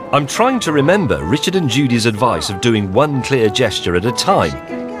 I'm trying to remember Richard and Judy's advice of doing one clear gesture at a time,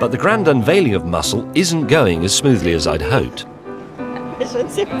 but the grand unveiling of Muscle isn't going as smoothly as I'd hoped. Je ne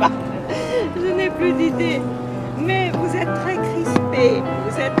sais pas. Je n'ai plus d'idée. Mais vous êtes très crispé.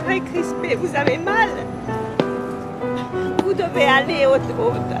 Vous êtes très crispé. Vous avez mal. Vous devez aller aux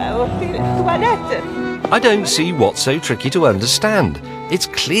toilettes. I don't see what's so tricky to understand. It's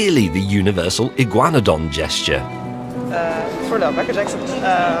clearly the universal iguanodon gesture. Thriller, Michael Jackson.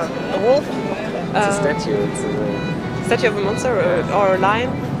 A wolf? It's a statue. It's a statue of a monster or a lion?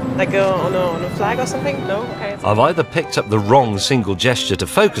 Like on a flag or something? No? Okay. I've either picked up the wrong single gesture to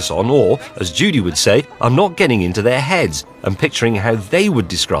focus on, or, as Judy would say, I'm not getting into their heads and picturing how they would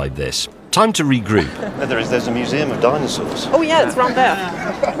describe this. Time to regroup. There's a museum of dinosaurs. Oh yeah, it's around there.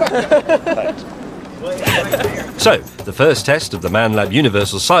 So, the first test of the Man Lab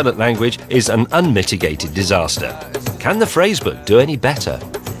Universal Silent Language is an unmitigated disaster. Can the phrasebook do any better?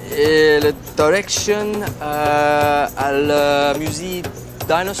 Le direction al musée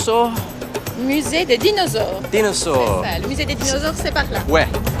dinosaure. Musée des dinosaures. Dinosaures. Le musée des dinosaures, c'est par là. Ouais.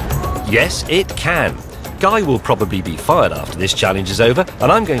 Yes, it can. Guy will probably be fired after this challenge is over,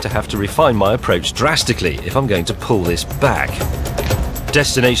 and I'm going to have to refine my approach drastically if I'm going to pull this back.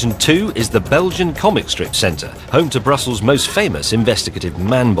 Destination 2 is the Belgian Comic Strip Centre, home to Brussels' most famous investigative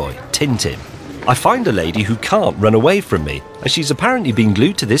man-boy, Tintin. I find a lady who can't run away from me, and she's apparently been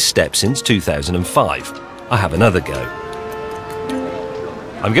glued to this step since 2005. I have another go.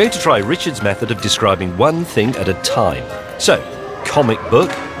 I'm going to try Richard's method of describing one thing at a time. So, comic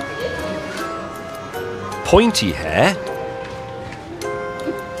book, pointy hair,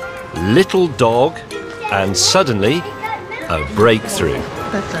 little dog, and suddenly, a breakthrough.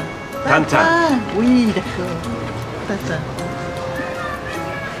 Tintin. Tintin. Oui, d'accord. Tintin.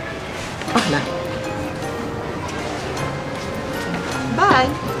 Voilà. Bye.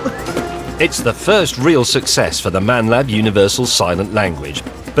 It's the first real success for the Man Lab Universal Silent Language,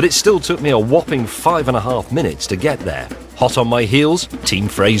 but it still took me a whopping 5.5 minutes to get there. Hot on my heels, Team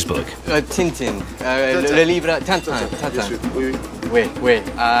Phrasebook. Tintin. Le livre Tintin. Tintin. Oui, oui. Oui.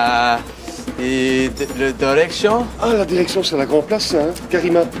 Et la direction? Ah, la direction, c'est la Grand Place, hein,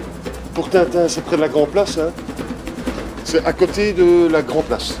 Karima. Pour Tintin, c'est près de la Grand Place, hein. C'est à côté de la Grand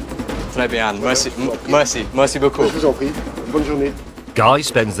Place. Très bien, merci beaucoup. Je vous en prie. Bonne journée. Guy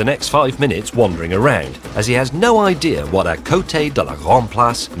spends the next 5 minutes wandering around, as he has no idea what à côté de la Grand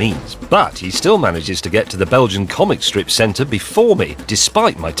Place means. But he still manages to get to the Belgian Comic Strip Centre before me,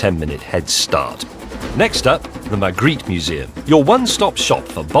 despite my 10-minute head start. Next up, the Magritte Museum, your one-stop shop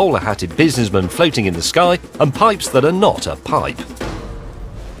for bowler-hatted businessmen floating in the sky and pipes that are not a pipe.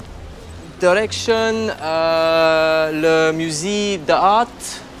 Direction, le musée d'art.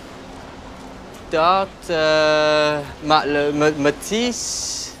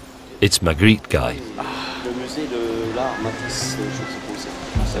 Matisse. It's Magritte, Guy. Le musée de l'art Matisse,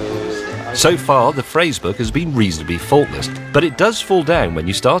 So far, the phrasebook has been reasonably faultless, but it does fall down when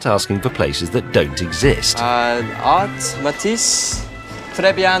you start asking for places that don't exist. Art, Matisse,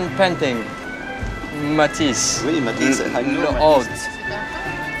 très bien painting. Matisse. Oui, Matisse. Old.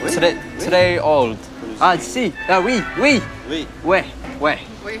 Très old. Ah, si. Ah, oui. Oui. Ouais.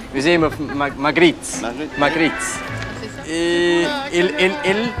 Museum of Magritte. Magritte.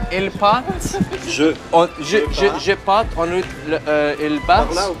 il part. Je part en route. Il part.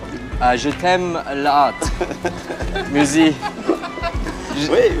 Je t'aime la hâte. Musique.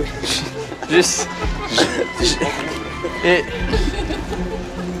 Juste.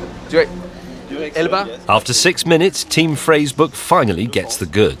 After 6 minutes, Team Phrasebook finally gets the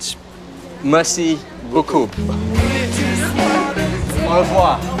goods. Merci beaucoup. Au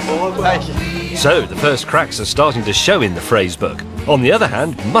revoir. So, the first cracks are starting to show in the Phrasebook. On the other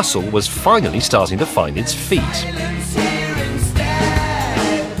hand, Muscle was finally starting to find its feet.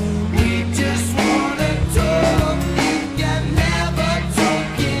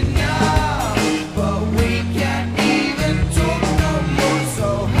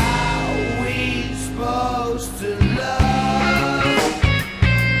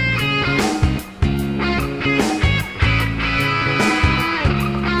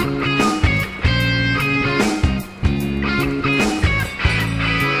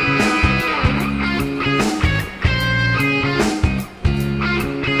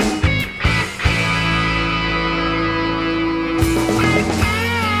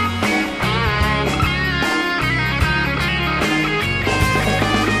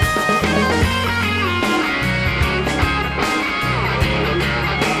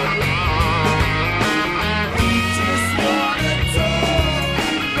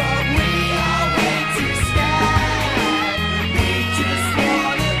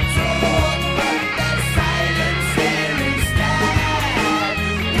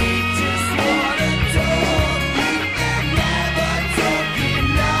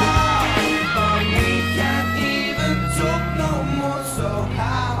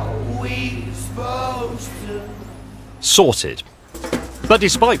 Sorted. But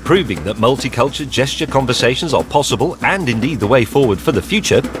despite proving that multicultural gesture conversations are possible and indeed the way forward for the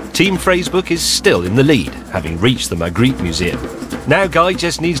future, Team Phrasebook is still in the lead, having reached the Magritte Museum. Now Guy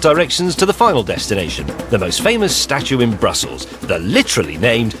just needs directions to the final destination, the most famous statue in Brussels, the literally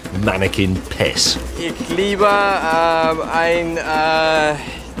named Mannequin Piss. Ich liebe ein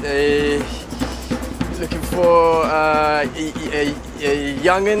looking for a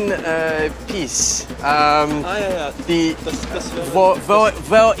youngen piece.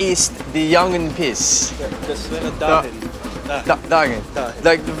 Where is the youngen piece? Das wäre dahin. Dahin.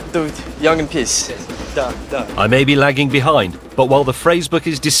 Like the youngen piece. I may be lagging behind, but while the Phrasebook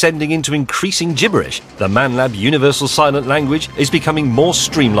is descending into increasing gibberish, the ManLab Universal Silent Language is becoming more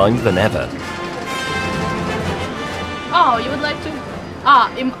streamlined than ever. Oh, you would like to?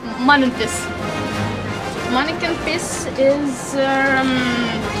 Mannequin piece. Mannequin piece is. I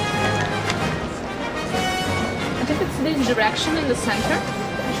think it's this direction in the center.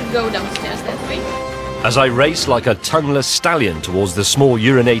 We should go downstairs that way. As I race like a tongueless stallion towards the small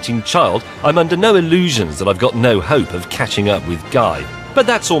urinating child, I'm under no illusions that I've got no hope of catching up with Guy. But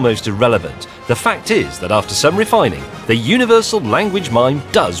that's almost irrelevant. The fact is that after some refining, the universal language mime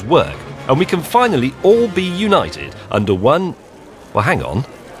does work, and we can finally all be united under one... Well, hang on.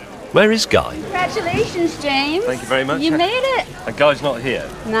 Where is Guy? Congratulations, James. Thank you very much. You made it. And Guy's not here.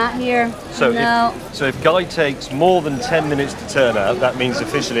 Not here. So, no. if Guy takes more than 10 minutes to turn out, that means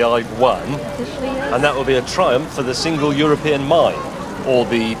officially I've won. Officially, yes. And that will be a triumph for the single European mime, or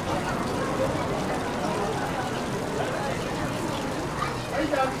the...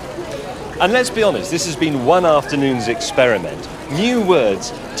 And let's be honest, this has been one afternoon's experiment. New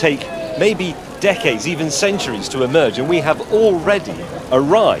words take maybe decades, even centuries to emerge, and we have already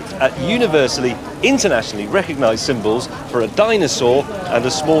arrived at universally, internationally recognised symbols for a dinosaur and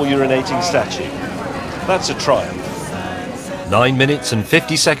a small urinating statue. That's a triumph. 9 minutes and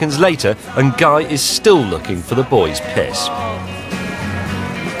 50 seconds later, and Guy is still looking for the boy's piss.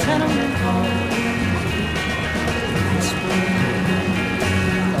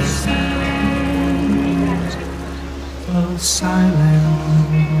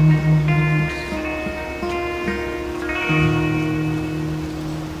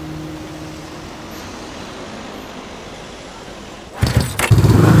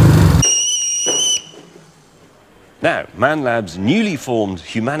 Now, ManLab's newly formed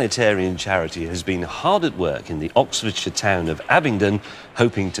humanitarian charity has been hard at work in the Oxfordshire town of Abingdon,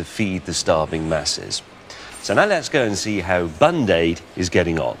 hoping to feed the starving masses. So now let's go and see how Bund Aid is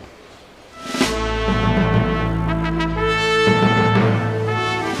getting on.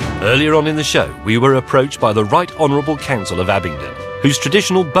 Earlier on in the show, we were approached by the Right Honourable Council of Abingdon, whose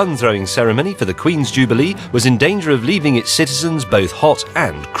traditional bun-throwing ceremony for the Queen's Jubilee was in danger of leaving its citizens both hot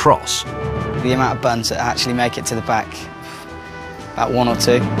and cross. The amount of buns that actually make it to the back, about 1 or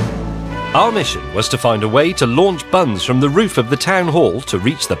 2. Our mission was to find a way to launch buns from the roof of the town hall to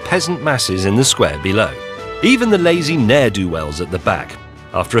reach the peasant masses in the square below. even the lazy ne'er-do-wells at the back.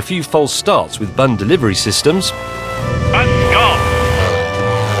 After a few false starts with bun delivery systems,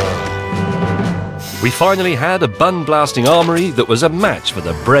 we finally had a bun-blasting armoury that was a match for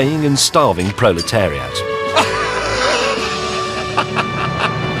the braying and starving proletariat.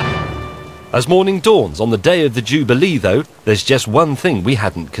 As morning dawns on the day of the Jubilee, though, there's just one thing we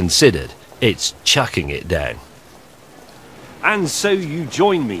hadn't considered. It's chucking it down. And so you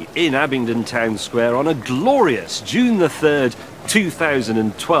join me in Abingdon Town Square on a glorious June the 3rd,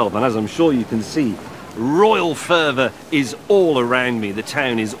 2012. And as I'm sure you can see, royal fervour is all around me. The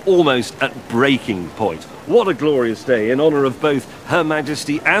town is almost at breaking point. What a glorious day. In honour of both Her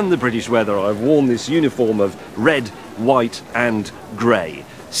Majesty and the British weather, I've worn this uniform of red, white and grey.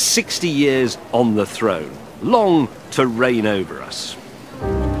 60 years on the throne. Long to reign over us.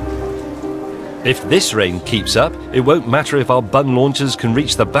 If this rain keeps up, it won't matter if our bun launchers can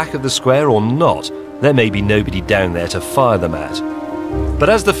reach the back of the square or not. There may be nobody down there to fire them at. But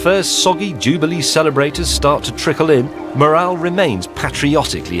as the first soggy Jubilee celebrators start to trickle in, morale remains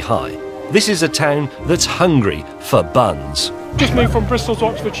patriotically high. This is a town that's hungry for buns. Just moved from Bristol to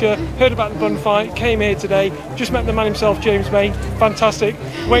Oxfordshire, heard about the bun fight, came here today, just met the man himself, James May, fantastic.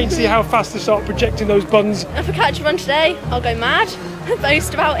 Waiting to see how fast they start projecting those buns. If I catch a bun today, I'll go mad,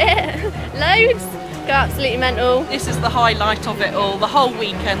 boast about it, loads, go absolutely mental. This is the highlight of it all, the whole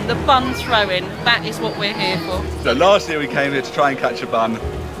weekend, the bun throwing, that is what we're here for. So last year we came here to try and catch a bun,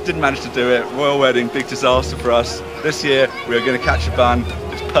 didn't manage to do it, royal wedding, big disaster for us. This year we are going to catch a bun,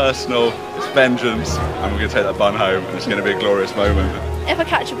 it's personal, it's vengeance, and we're going to take that bun home and it's going to be a glorious moment. If I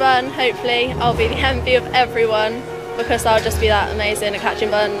catch a bun, hopefully I'll be the envy of everyone because I'll just be that amazing at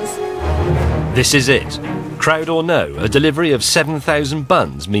catching buns. This is it. Crowd or no, a delivery of 7,000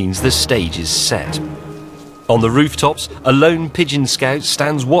 buns means the stage is set. On the rooftops, a lone pigeon scout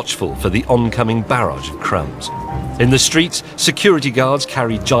stands watchful for the oncoming barrage of crumbs. In the streets, security guards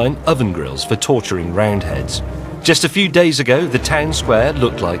carry giant oven grills for torturing roundheads. Just a few days ago, the town square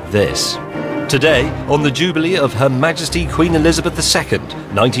looked like this. Today, on the Jubilee of Her Majesty Queen Elizabeth II,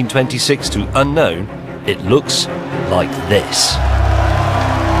 1926 to unknown, it looks like this.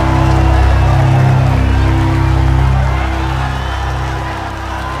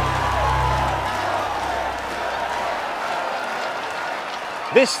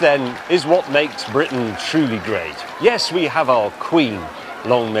 This, then, is what makes Britain truly great. Yes, we have our Queen,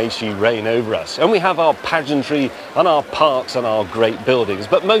 long may she reign over us, and we have our pageantry and our parks and our great buildings,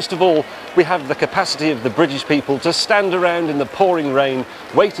 but most of all, we have the capacity of the British people to stand around in the pouring rain,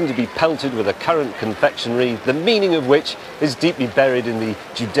 waiting to be pelted with a currant confectionery, the meaning of which is deeply buried in the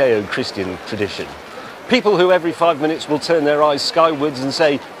Judeo-Christian tradition. People who every 5 minutes will turn their eyes skywards and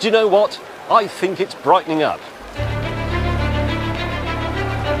say, "Do you know what? I think it's brightening up."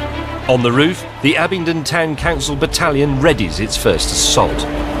 On the roof, the Abingdon Town Council Battalion readies its first assault.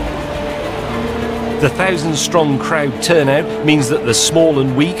 The 1,000-strong crowd turnout means that the small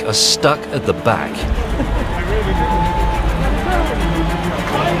and weak are stuck at the back.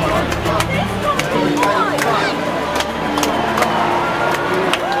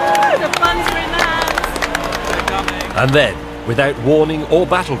 And then, without warning or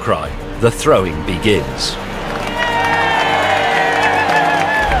battle cry, the throwing begins.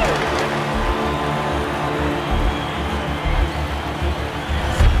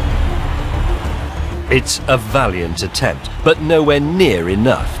 It's a valiant attempt, but nowhere near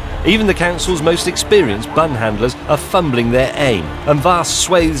enough. Even the council's most experienced bun handlers are fumbling their aim, and vast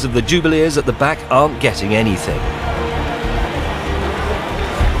swathes of the Jubileers at the back aren't getting anything.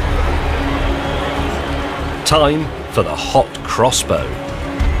 Time for the hot crossbow.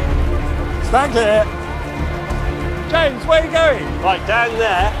 Stand here. James, where are you going? Right, down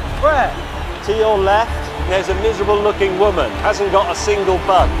there. Where? To your left, there's a miserable looking woman, hasn't got a single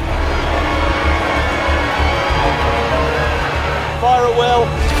bun. Fire at will.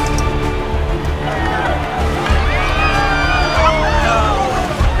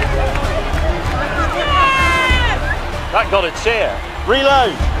 That got a cheer.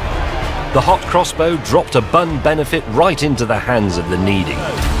 Reload. The hot crossbow dropped a bun benefit right into the hands of the needy.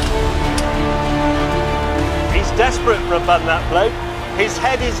 He's desperate for a bun, that bloke. His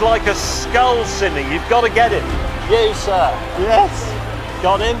head is like a skull, Cindy. You've got to get him. You, sir. Yes.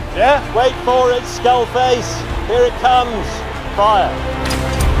 Got him? Yeah. Wait for it, skull face. Here it comes. Fire.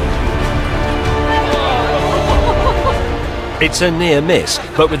 It's a near miss,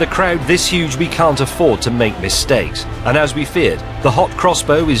 but with a crowd this huge we can't afford to make mistakes. And as we feared, the hot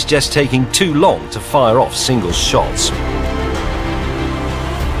crossbow is just taking too long to fire off single shots.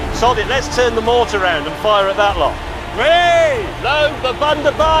 Sod it, let's turn the mortar round and fire at that lot. Ready! Load the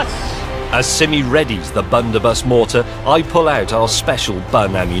blunderbuss! As Simi readies the blunderbuss mortar, I pull out our special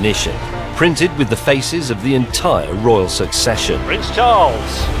bun ammunition, printed with the faces of the entire royal succession. Prince Charles.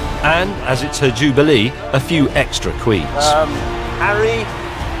 And, as it's her jubilee, a few extra queens. Harry.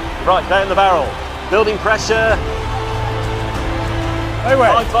 Right, down the barrel. Building pressure. Anyway.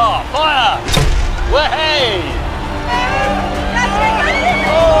 By bar. Fire! Way!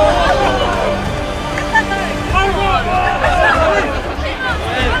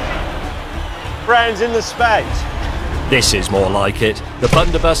 Brown's in the spout. This is more like it. The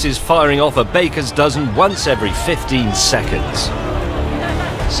blunderbuss is firing off a baker's dozen once every 15 seconds.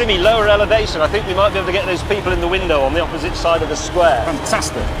 Simi, lower elevation. I think we might be able to get those people in the window on the opposite side of the square.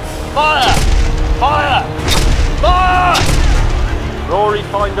 Fantastic. Fire! Fire! Fire! Rory,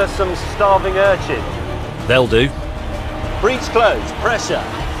 find us some starving urchin. They'll do. Breech closed. Pressure.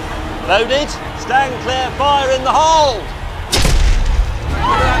 Loaded. Stand clear. Fire in the hold.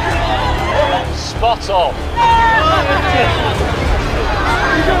 Spot on.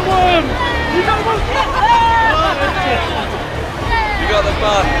 You got one! You got one! You got the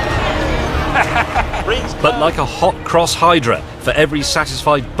bun. But like a hot cross hydra, for every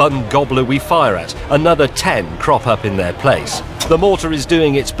satisfied bun gobbler we fire at, another 10 crop up in their place. The mortar is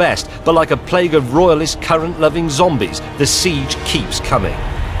doing its best, but like a plague of royalist current-loving zombies, the siege keeps coming.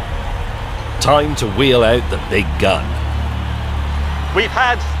 Time to wheel out the big gun. We've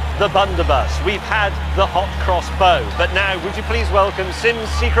had the blunderbuss, we've had the hot cross bow, but now would you please welcome Sim's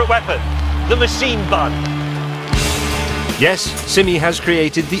secret weapon, the machine bun. Yes, Simi has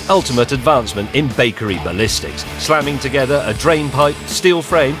created the ultimate advancement in bakery ballistics, slamming together a drain pipe, steel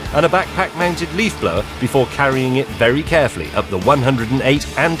frame and a backpack-mounted leaf blower before carrying it very carefully up the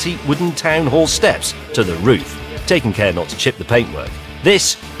 108 antique wooden town hall steps to the roof, taking care not to chip the paintwork.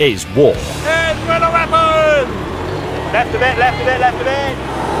 This is war. And with a weapon! Left a bit, left a bit, left a bit.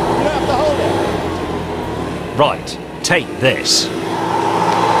 You don't have to hold it. Right, take this. On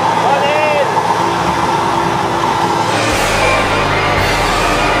in!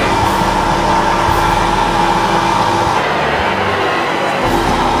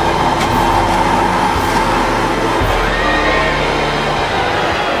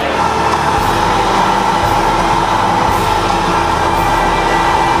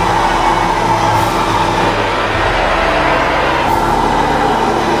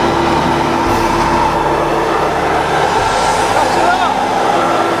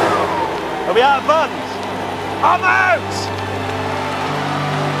 Are we out of buns? I'm out!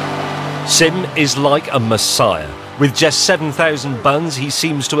 Sim is like a messiah. With just 7,000 buns, he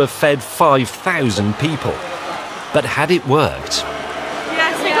seems to have fed 5,000 people. But had it worked?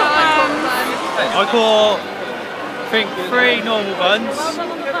 Yes, we got buns. I caught, I think, 3 normal buns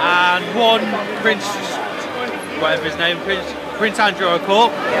and 1 Prince, whatever his name, Prince Andrew I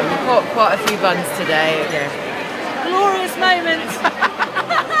caught. Yeah, we caught quite a few buns today. Yeah. Glorious moment.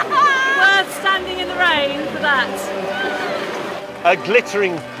 Worth standing in the rain for that. A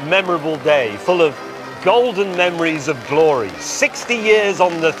glittering, memorable day full of golden memories of glory. 60 years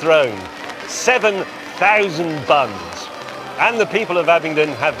on the throne, 7,000 buns. And the people of Abingdon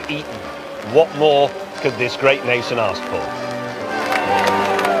have eaten. What more could this great nation ask for?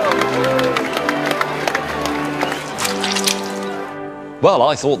 Well,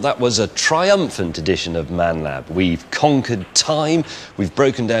 I thought that was a triumphant edition of ManLab. We've conquered time, we've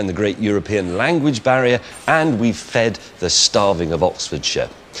broken down the great European language barrier, and we've fed the starving of Oxfordshire.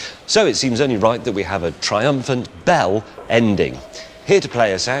 So it seems only right that we have a triumphant bell ending. Here to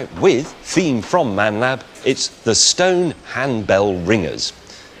play us out with theme from ManLab, it's the Stone Handbell Ringers.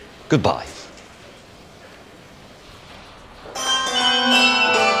 Goodbye.